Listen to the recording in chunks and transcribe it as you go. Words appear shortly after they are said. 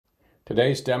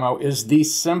Today's demo is the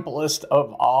simplest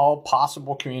of all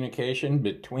possible communication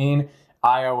between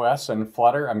iOS and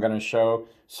Flutter. I'm going to show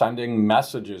sending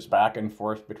messages back and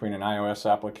forth between an iOS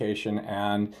application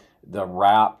and the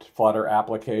wrapped Flutter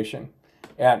application.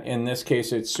 And in this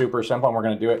case, it's super simple, and we're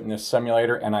going to do it in this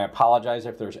simulator. And I apologize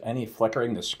if there's any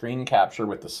flickering. The screen capture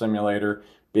with the simulator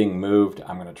being moved,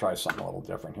 I'm going to try something a little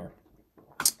different here.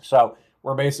 So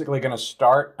we're basically going to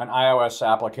start an iOS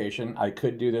application. I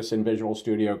could do this in Visual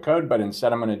Studio Code, but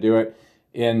instead I'm going to do it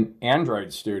in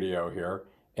Android Studio here.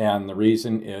 And the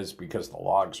reason is because the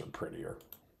logs are prettier.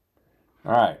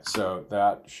 All right, so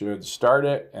that should start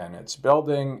it, and it's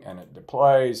building, and it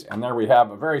deploys, and there we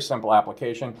have a very simple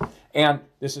application. And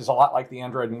this is a lot like the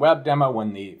Android and web demo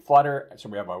when the Flutter, so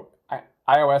we have an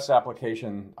iOS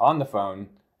application on the phone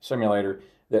simulator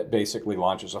that basically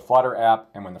launches a Flutter app,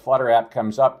 and when the Flutter app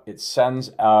comes up, it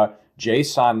sends a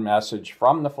JSON message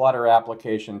from the Flutter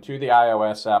application to the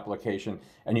iOS application,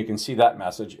 and you can see that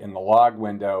message in the log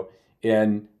window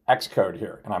in Xcode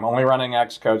here. And I'm only running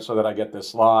Xcode so that I get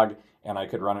this log, and I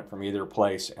could run it from either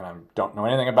place, and I don't know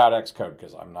anything about Xcode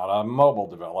because I'm not a mobile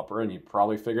developer, and you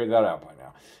probably figured that out by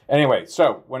now. Anyway,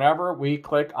 so whenever we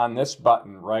click on this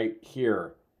button right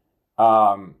here,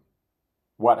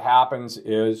 what happens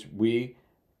is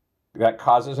that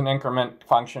causes an increment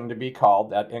function to be called.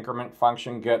 That increment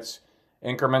function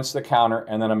increments the counter,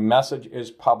 and then a message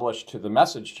is published to the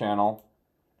message channel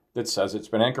that says it's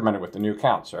been incremented with the new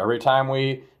count. So every time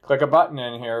we click a button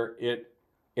in here, it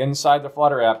inside the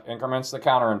Flutter app increments the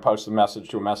counter and posts the message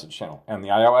to a message channel. And the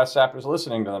iOS app is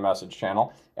listening to the message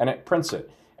channel, and it prints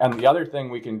it. And the other thing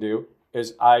we can do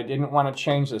is, I didn't want to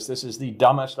change this. This is the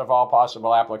dumbest of all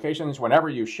possible applications. Whenever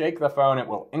you shake the phone, it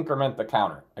will increment the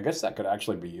counter. I guess that could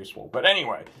actually be useful. But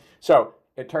anyway, so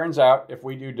it turns out if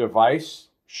we do device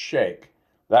shake,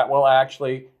 that will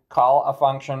actually call a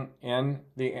function in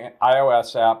the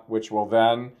iOS app, which will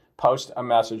then post a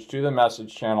message to the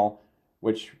message channel,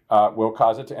 which will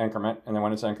cause it to increment. And then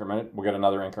when it's incremented, we'll get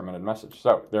another incremented message.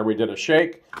 So there we did a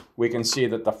shake. We can see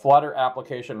that the Flutter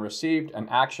application received an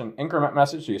action increment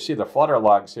message. So you see the Flutter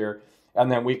logs here.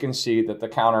 And then we can see that the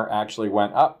counter actually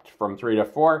went up from 3 to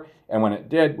 4. And when it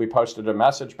did, we posted a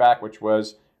message back, which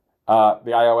was the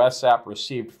iOS app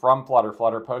received from Flutter.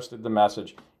 Flutter posted the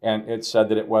message, and it said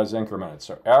that it was incremented.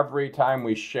 So every time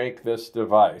we shake this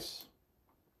device,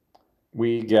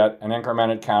 we get an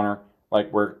incremented counter,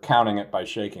 like we're counting it by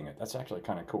shaking it. That's actually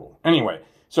kind of cool. Anyway,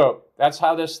 so that's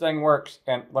how this thing works.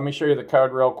 And let me show you the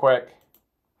code real quick.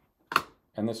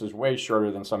 And this is way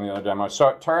shorter than some of the other demos. So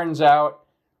it turns out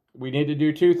we need to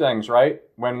do two things, right?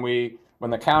 When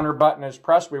the counter button is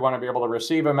pressed, we want to be able to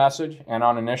receive a message and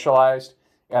on initialized.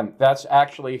 And that's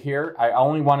actually here. I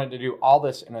only wanted to do all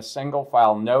this in a single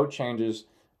file, no changes.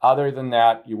 Other than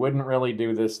that, you wouldn't really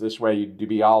do this way. You'd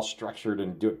be all structured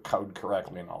and do it code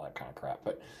correctly and all that kind of crap.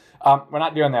 But we're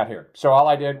not doing that here. So all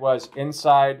I did was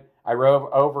inside, I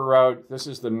overrode. This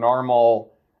is the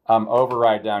normal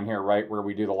override down here, right, where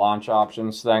we do the launch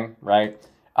options thing, right?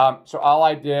 So all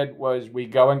I did was we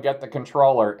go and get the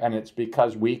controller, and it's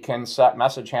because we can set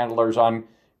message handlers on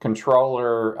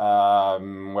controller,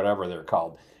 whatever they're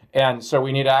called. And so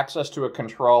we need access to a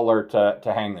controller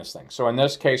to hang this thing. So in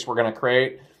this case, we're going to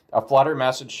create a Flutter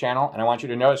message channel. And I want you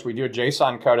to notice we do a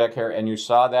JSON codec here, and you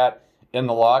saw that in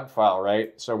the log file,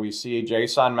 right? So we see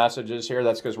JSON messages here.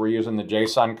 That's because we're using the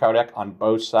JSON codec on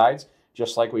both sides,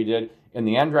 just like we did in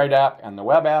the Android app and the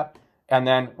web app. And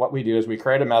then what we do is we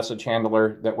create a message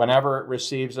handler that whenever it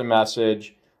receives a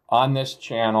message on this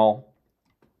channel,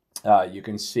 you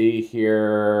can see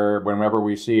here, whenever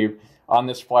we receive on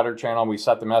this Flutter channel, we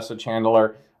set the message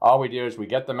handler. All we do is we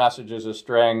get the message as a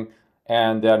string,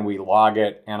 and then we log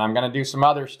it. And I'm going to do some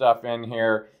other stuff in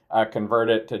here, convert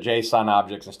it to JSON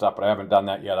objects and stuff, but I haven't done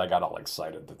that yet. I got all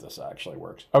excited that this actually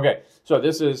works. Okay, so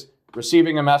this is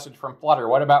receiving a message from Flutter.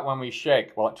 What about when we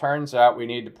shake? Well, it turns out we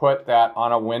need to put that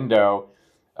on a window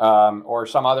or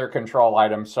some other control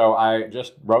item. So I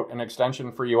just wrote an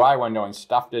extension for UI window and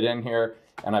stuffed it in here,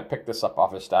 and I picked this up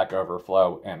off of Stack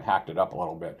Overflow and hacked it up a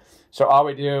little bit. So all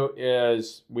we do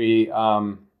is we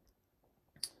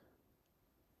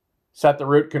set the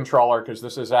root controller, because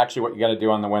this is actually what you got to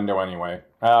do on the window anyway.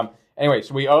 Anyway,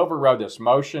 so we overrode this.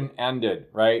 Motion ended,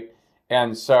 right?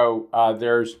 And so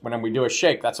when we do a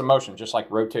shake, that's a motion, just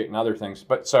like rotate and other things.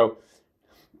 But so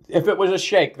if it was a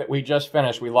shake that we just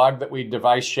finished, we logged that we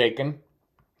device shaken,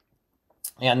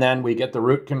 and then we get the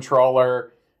root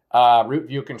controller, root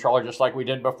view controller, just like we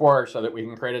did before, so that we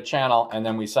can create a channel, and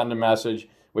then we send a message,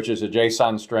 which is a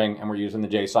JSON string, and we're using the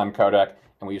JSON codec,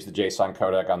 and we use the JSON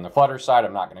codec on the Flutter side.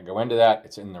 I'm not going to go into that.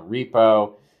 It's in the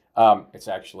repo. It's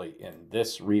actually in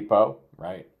this repo,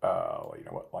 right? You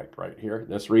know what, like right here,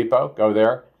 this repo, go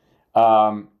there.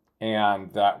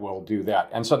 And that will do that.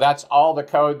 And so that's all the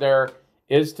code there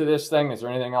is to this thing. Is there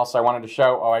anything else I wanted to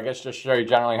show? Oh, I guess just show you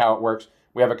generally how it works.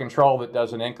 We have a control that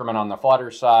does an increment on the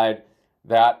Flutter side.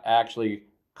 That actually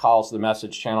calls the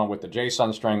message channel with the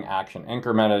JSON string action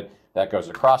incremented. That goes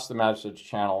across the message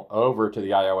channel over to the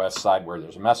iOS side where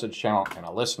there's a message channel, and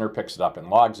a listener picks it up and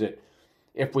logs it.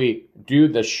 If we do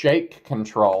the shake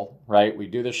control, right, we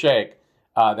do the shake,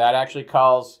 that actually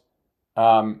calls,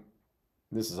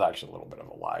 this is actually a little bit of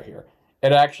a lie here.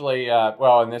 It actually,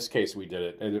 well, in this case, we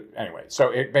did it. Anyway, so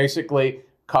it basically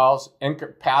calls,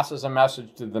 passes a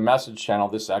message to the message channel.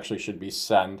 This actually should be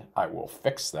send. I will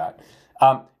fix that.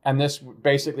 And this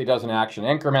basically does an action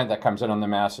increment that comes in on the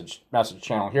message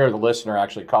channel here. The listener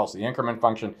actually calls the increment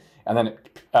function, and then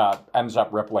it ends up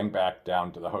rippling back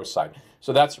down to the host side.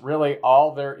 So that's really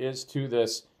all there is to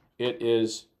this. It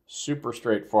is super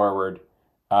straightforward.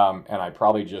 And I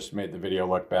probably just made the video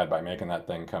look bad by making that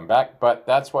thing come back, but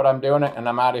that's what I'm doing it, and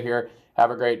I'm out of here.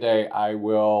 Have a great day. I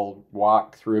will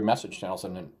walk through message channels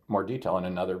in more detail in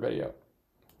another video.